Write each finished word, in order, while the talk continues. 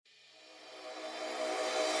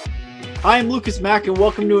Hi, I'm Mack, and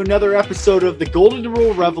welcome to another episode of the Golden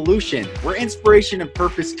Rule Revolution, where inspiration and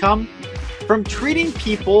purpose come from treating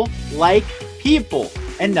people like people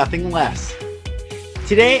and nothing less.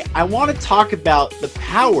 Today, I want to talk about the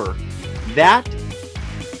power that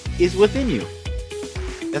is within you.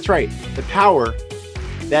 That's right, the power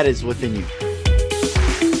that is within you.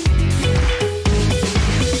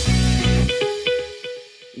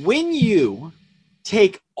 When you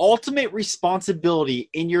take ultimate responsibility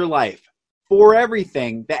in your life for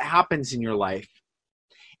everything that happens in your life,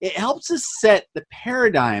 it helps us set the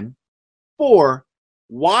paradigm for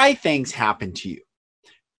why things happen to you.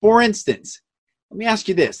 For instance, let me ask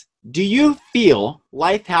you this. Do you feel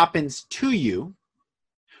life happens to you,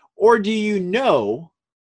 or do you know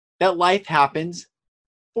that life happens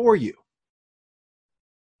for you?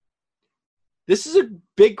 This is a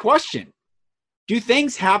big question. Do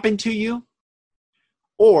things happen to you,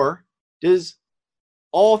 or do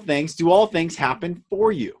all things happen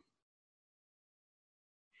for you?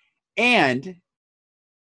 And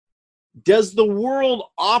does the world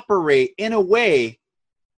operate in a way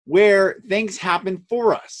where things happen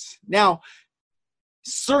for us? Now,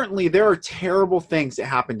 certainly there are terrible things that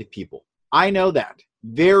happen to people. I know that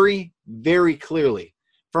very, very clearly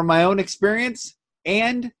from my own experience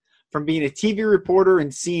and from being a TV reporter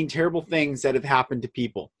and seeing terrible things that have happened to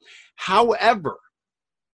people. However,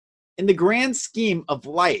 in the grand scheme of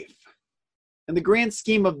life, in the grand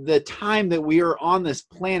scheme of the time that we are on this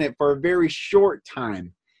planet for a very short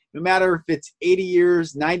time, no matter if it's 80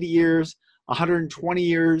 years, 90 years, 120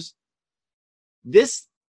 years, this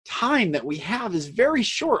time that we have is very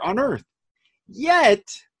short on Earth. Yet,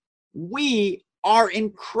 we are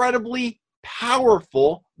incredibly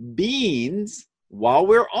powerful beings while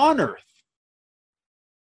we're on Earth.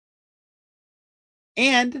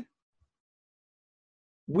 And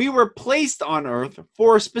we were placed on Earth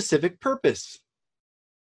for a specific purpose.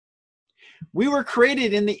 We were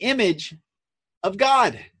created in the image of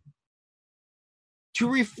God to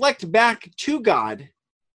reflect back to God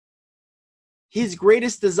His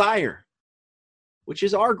greatest desire, which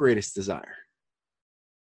is our greatest desire,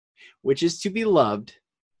 which is to be loved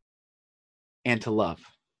and to love.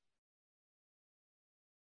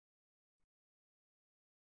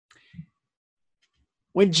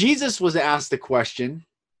 When Jesus was asked the question,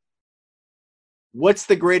 what's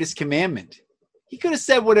the greatest commandment? He could have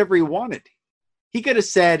said whatever he wanted. He could have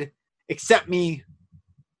said, accept me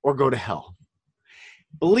or go to hell.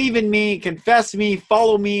 Believe in me, confess me,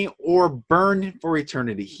 follow me, or burn for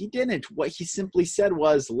eternity. He didn't. What he simply said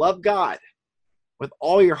was, love God with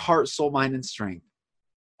all your heart, soul, mind, and strength,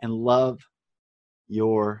 and love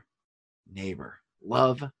your neighbor.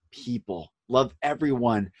 Love people. Love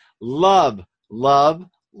everyone. Love, love,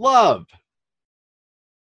 love.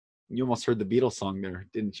 You almost heard the Beatles song there,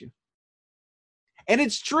 didn't you? And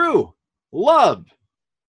it's true. Love.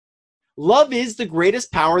 Love is the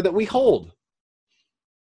greatest power that we hold.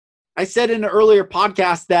 I said in an earlier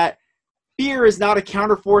podcast that fear is not a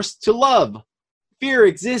counterforce to love. Fear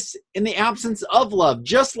exists in the absence of love.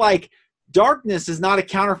 Just like darkness is not a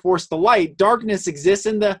counterforce to light, darkness exists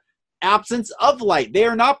in the absence of light. They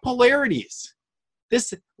are not polarities.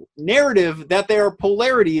 This narrative that they are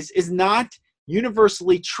polarities is not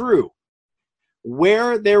universally true.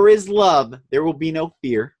 Where there is love, there will be no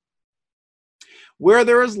fear. Where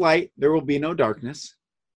there is light, there will be no darkness.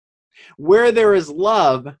 Where there is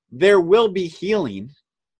love, there will be healing.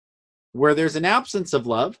 Where there's an absence of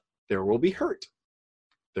love, there will be hurt.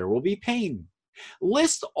 There will be pain.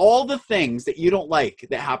 List all the things that you don't like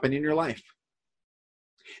that happen in your life.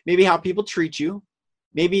 Maybe how people treat you.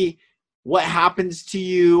 Maybe what happens to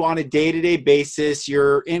you on a day-to-day basis,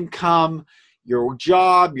 your income, your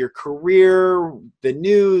job, your career, the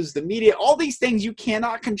news, the media, all these things you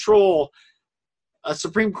cannot control. A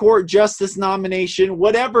Supreme Court justice nomination,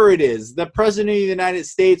 whatever it is, the President of the United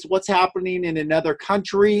States, what's happening in another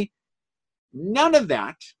country, none of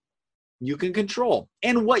that you can control.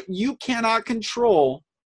 And what you cannot control,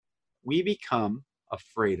 we become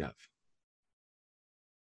afraid of.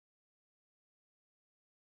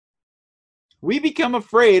 We become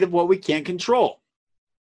afraid of what we can't control.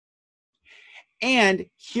 And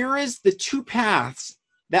here is the two paths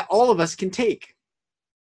that all of us can take.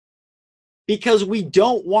 Because we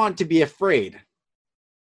don't want to be afraid.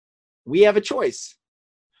 We have a choice.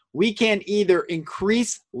 We can either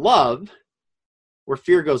increase love, where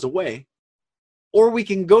fear goes away, or we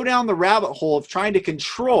can go down the rabbit hole of trying to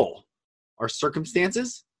control our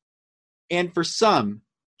circumstances, and for some,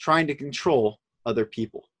 trying to control other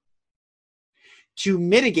people to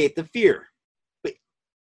mitigate the fear. But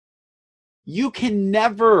you can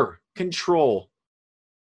never control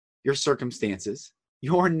your circumstances.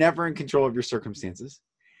 You're never in control of your circumstances.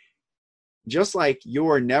 Just like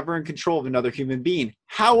you're never in control of another human being.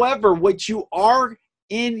 However, what you are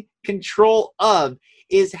in control of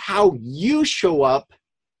is how you show up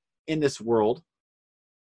in this world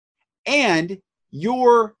and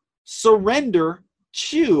your surrender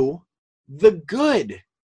to the good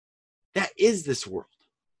that is this world.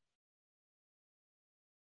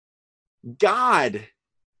 God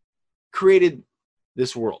created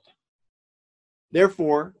this world.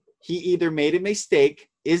 Therefore, he either made a mistake,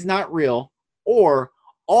 is not real, or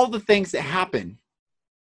all the things that happen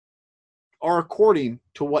are according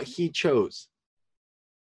to what he chose.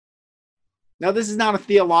 Now, this is not a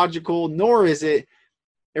theological, nor is it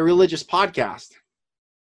a religious podcast.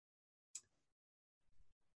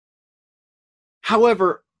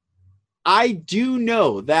 However, I do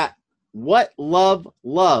know that what love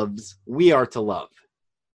loves, we are to love.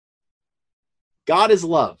 God is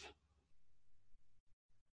love.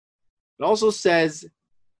 It also says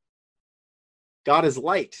God is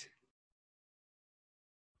light,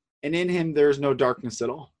 and in him there is no darkness at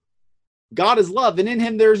all. God is love, and in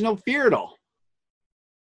him there is no fear at all.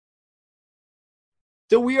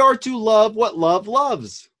 So we are to love what love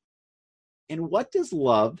loves. And what does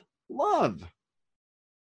love love?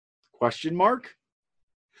 Question mark.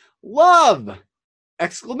 Love!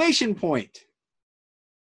 Exclamation point.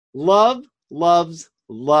 Love loves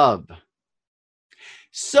love.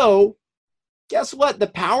 So, guess what? The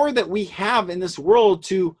power that we have in this world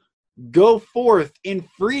to go forth in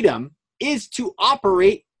freedom is to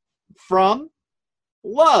operate from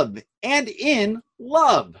love and in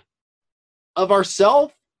love of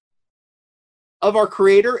ourselves, of our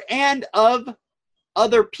Creator, and of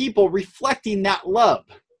other people, reflecting that love.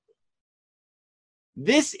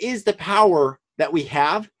 This is the power that we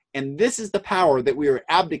have, and this is the power that we are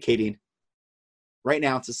abdicating right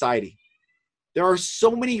now in society. There are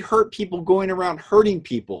so many hurt people going around hurting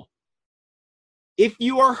people. If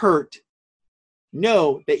you are hurt,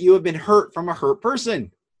 know that you have been hurt from a hurt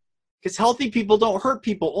person. Because healthy people don't hurt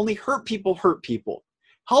people. Only hurt people hurt people.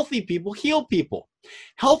 Healthy people heal people.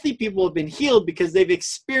 Healthy people have been healed because they've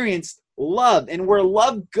experienced love. And where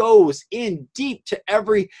love goes in deep to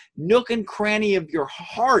every nook and cranny of your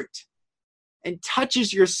heart and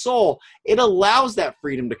touches your soul, it allows that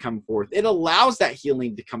freedom to come forth. It allows that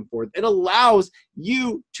healing to come forth. It allows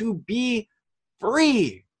you to be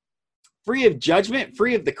free. Free of judgment,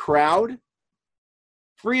 free of the crowd,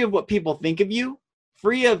 free of what people think of you,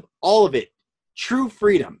 free of all of it. True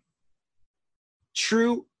freedom.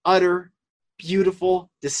 True, utter,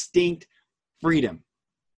 beautiful, distinct freedom.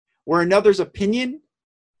 Where another's opinion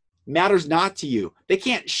matters not to you. They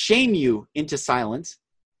can't shame you into silence.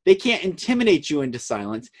 They can't intimidate you into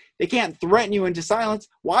silence. They can't threaten you into silence.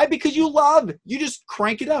 Why? Because you love. You just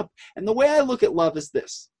crank it up. And the way I look at love is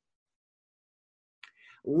this.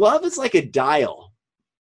 Love is like a dial.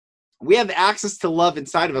 We have access to love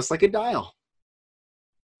inside of us like a dial.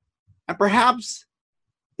 And perhaps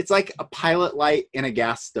it's like a pilot light in a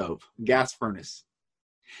gas stove, gas furnace.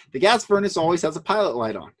 The gas furnace always has a pilot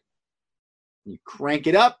light on. You crank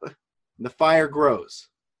it up, and the fire grows.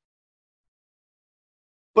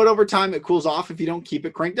 But over time, it cools off if you don't keep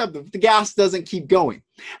it cranked up, if the gas doesn't keep going.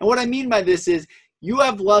 And what I mean by this is you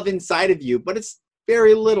have love inside of you, but it's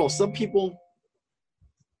very little. Some people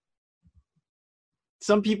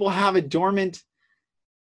have a dormant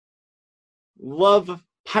love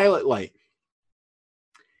pilot light.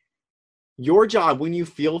 Your job when you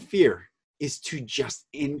feel fear is to just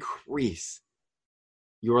increase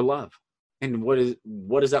your love. And what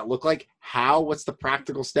does that look like? How? What's the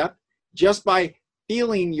practical step? Just by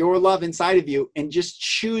feeling your love inside of you and just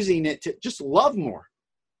choosing it to just love more.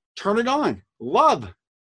 Turn it on. Love.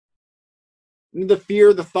 The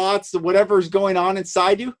fear, the thoughts, whatever is going on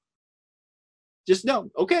inside you. Just know,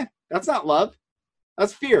 okay, that's not love.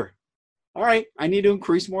 That's fear. All right, I need to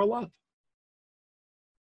increase more love.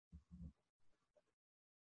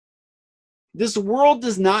 This world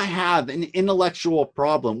does not have an intellectual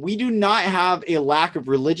problem. We do not have a lack of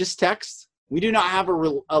religious texts. We do not have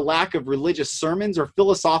a lack of religious sermons or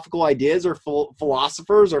philosophical ideas or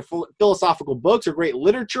philosophers or philosophical books or great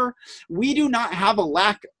literature. We do not have a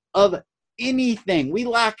lack of anything. We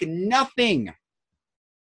lack nothing.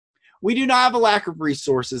 We do not have a lack of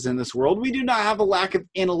resources in this world. We do not have a lack of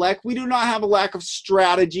intellect. We do not have a lack of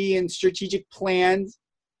strategy and strategic plans.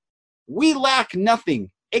 We lack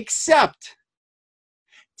nothing except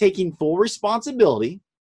taking full responsibility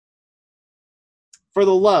for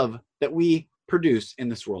the love that we produce in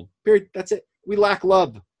this world. Period. That's it. We lack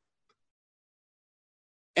love.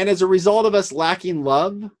 And as a result of us lacking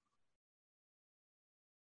love,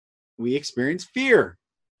 we experience fear.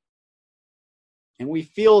 And we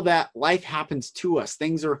feel that life happens to us.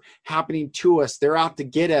 Things are happening to us. They're out to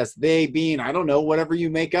get us. They being, I don't know, whatever you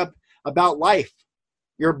make up about life.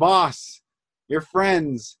 Your boss, your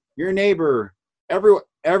friends, your neighbor,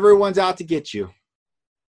 everyone's out to get you.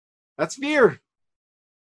 That's fear.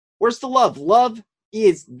 Where's the love? Love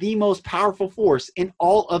is the most powerful force in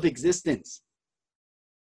all of existence.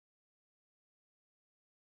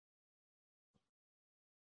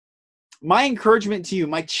 My encouragement to you,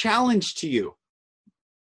 my challenge to you,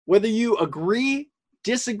 whether you agree,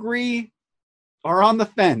 disagree, or on the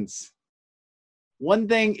fence, one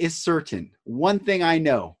thing is certain, one thing I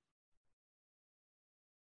know,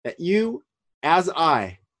 that you, as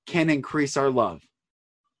I, can increase our love.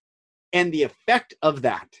 And the effect of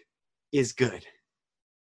that is good.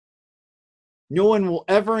 No one will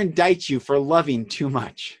ever indict you for loving too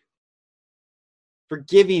much, for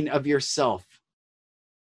giving of yourself,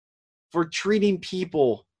 for treating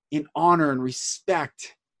people in honor and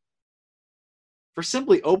respect, for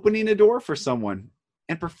simply opening a door for someone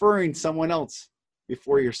and preferring someone else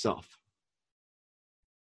before yourself.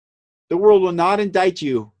 The world will not indict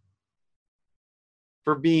you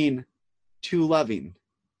for being too loving,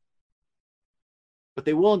 but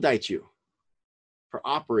they will indict you for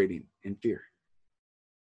operating in fear.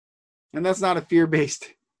 And that's not a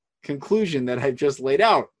fear-based conclusion that I've just laid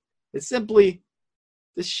out. It's simply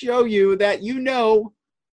to show you that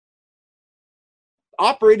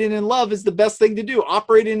operating in love is the best thing to do.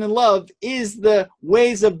 Operating in love is the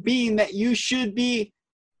ways of being that you should be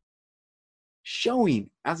showing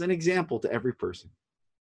as an example to every person.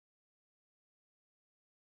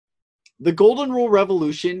 The Golden Rule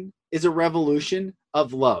Revolution is a revolution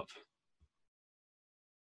of love.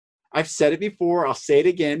 I've said it before, I'll say it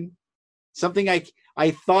again. Something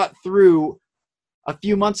I thought through a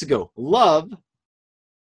few months ago. Love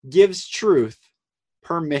gives truth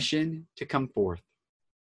permission to come forth,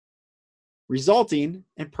 resulting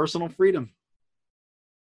in personal freedom.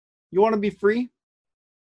 You want to be free?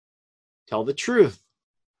 Tell the truth.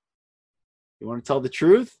 You want to tell the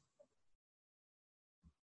truth?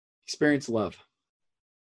 Experience love.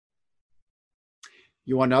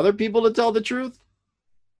 You want other people to tell the truth?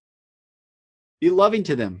 Be loving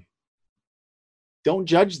to them. Don't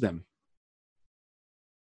judge them.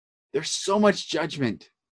 There's so much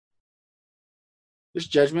judgment. There's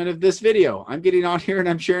judgment of this video. I'm getting on here and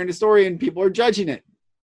I'm sharing a story and people are judging it.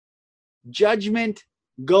 Judgment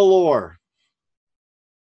galore.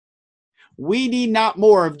 We need not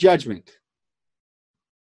more of judgment.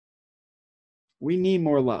 We need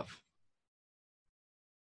more love.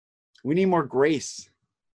 We need more grace.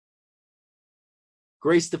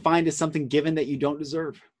 Grace defined as something given that you don't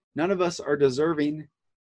deserve. None of us are deserving,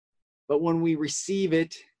 but when we receive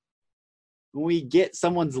it, when we get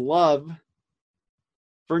someone's love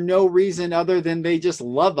for no reason other than they just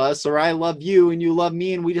love us, or I love you and you love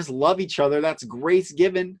me and we just love each other, that's grace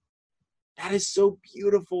given. That is so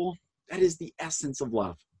beautiful. That is the essence of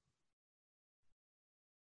love.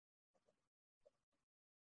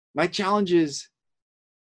 My challenge is,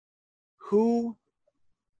 who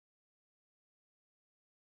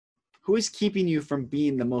is keeping you from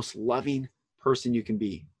being the most loving person you can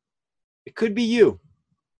be? It could be you.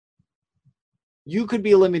 You could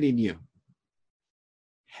be limiting you.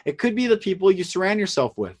 It could be the people you surround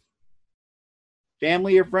yourself with.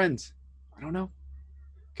 Family or friends. I don't know.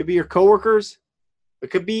 It could be your coworkers.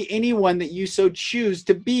 It could be anyone that you so choose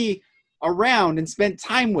to be around and spend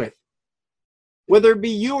time with. Whether it be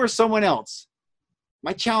you or someone else.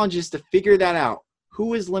 My challenge is to figure that out.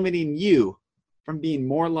 Who is limiting you from being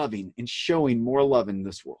more loving and showing more love in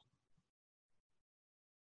this world?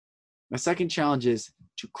 My second challenge is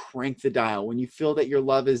to crank the dial. When you feel that your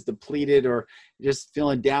love is depleted or just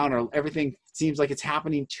feeling down or everything seems like it's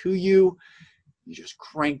happening to you, you just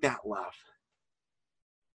crank that love.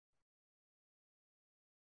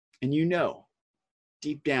 And you know,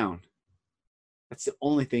 deep down, that's the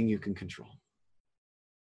only thing you can control.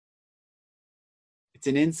 It's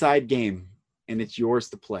an inside game, and it's yours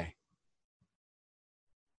to play.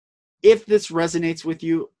 If this resonates with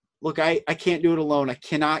you, look, I can't do it alone. I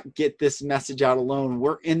cannot get this message out alone.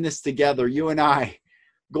 We're in this together, you and I.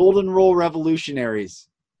 Golden Rule Revolutionaries.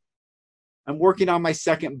 I'm working on my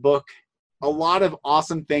second book. A lot of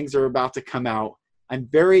awesome things are about to come out. I'm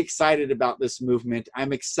very excited about this movement.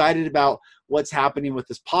 I'm excited about what's happening with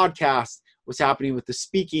this podcast, what's happening with the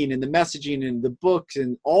speaking and the messaging and the books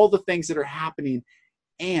and all the things that are happening.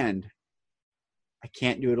 And I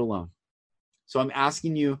can't do it alone. So I'm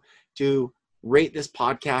asking you to rate this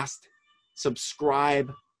podcast,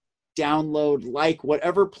 subscribe, download, like,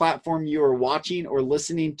 whatever platform you are watching or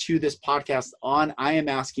listening to this podcast on. I am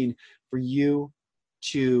asking for you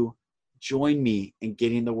to join me in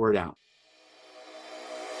getting the word out.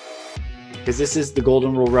 Because this is the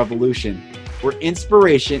Golden Rule Revolution, where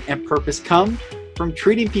inspiration and purpose come from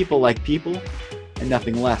treating people like people and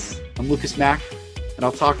nothing less. I'm Lucas Mack, and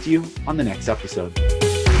I'll talk to you on the next episode.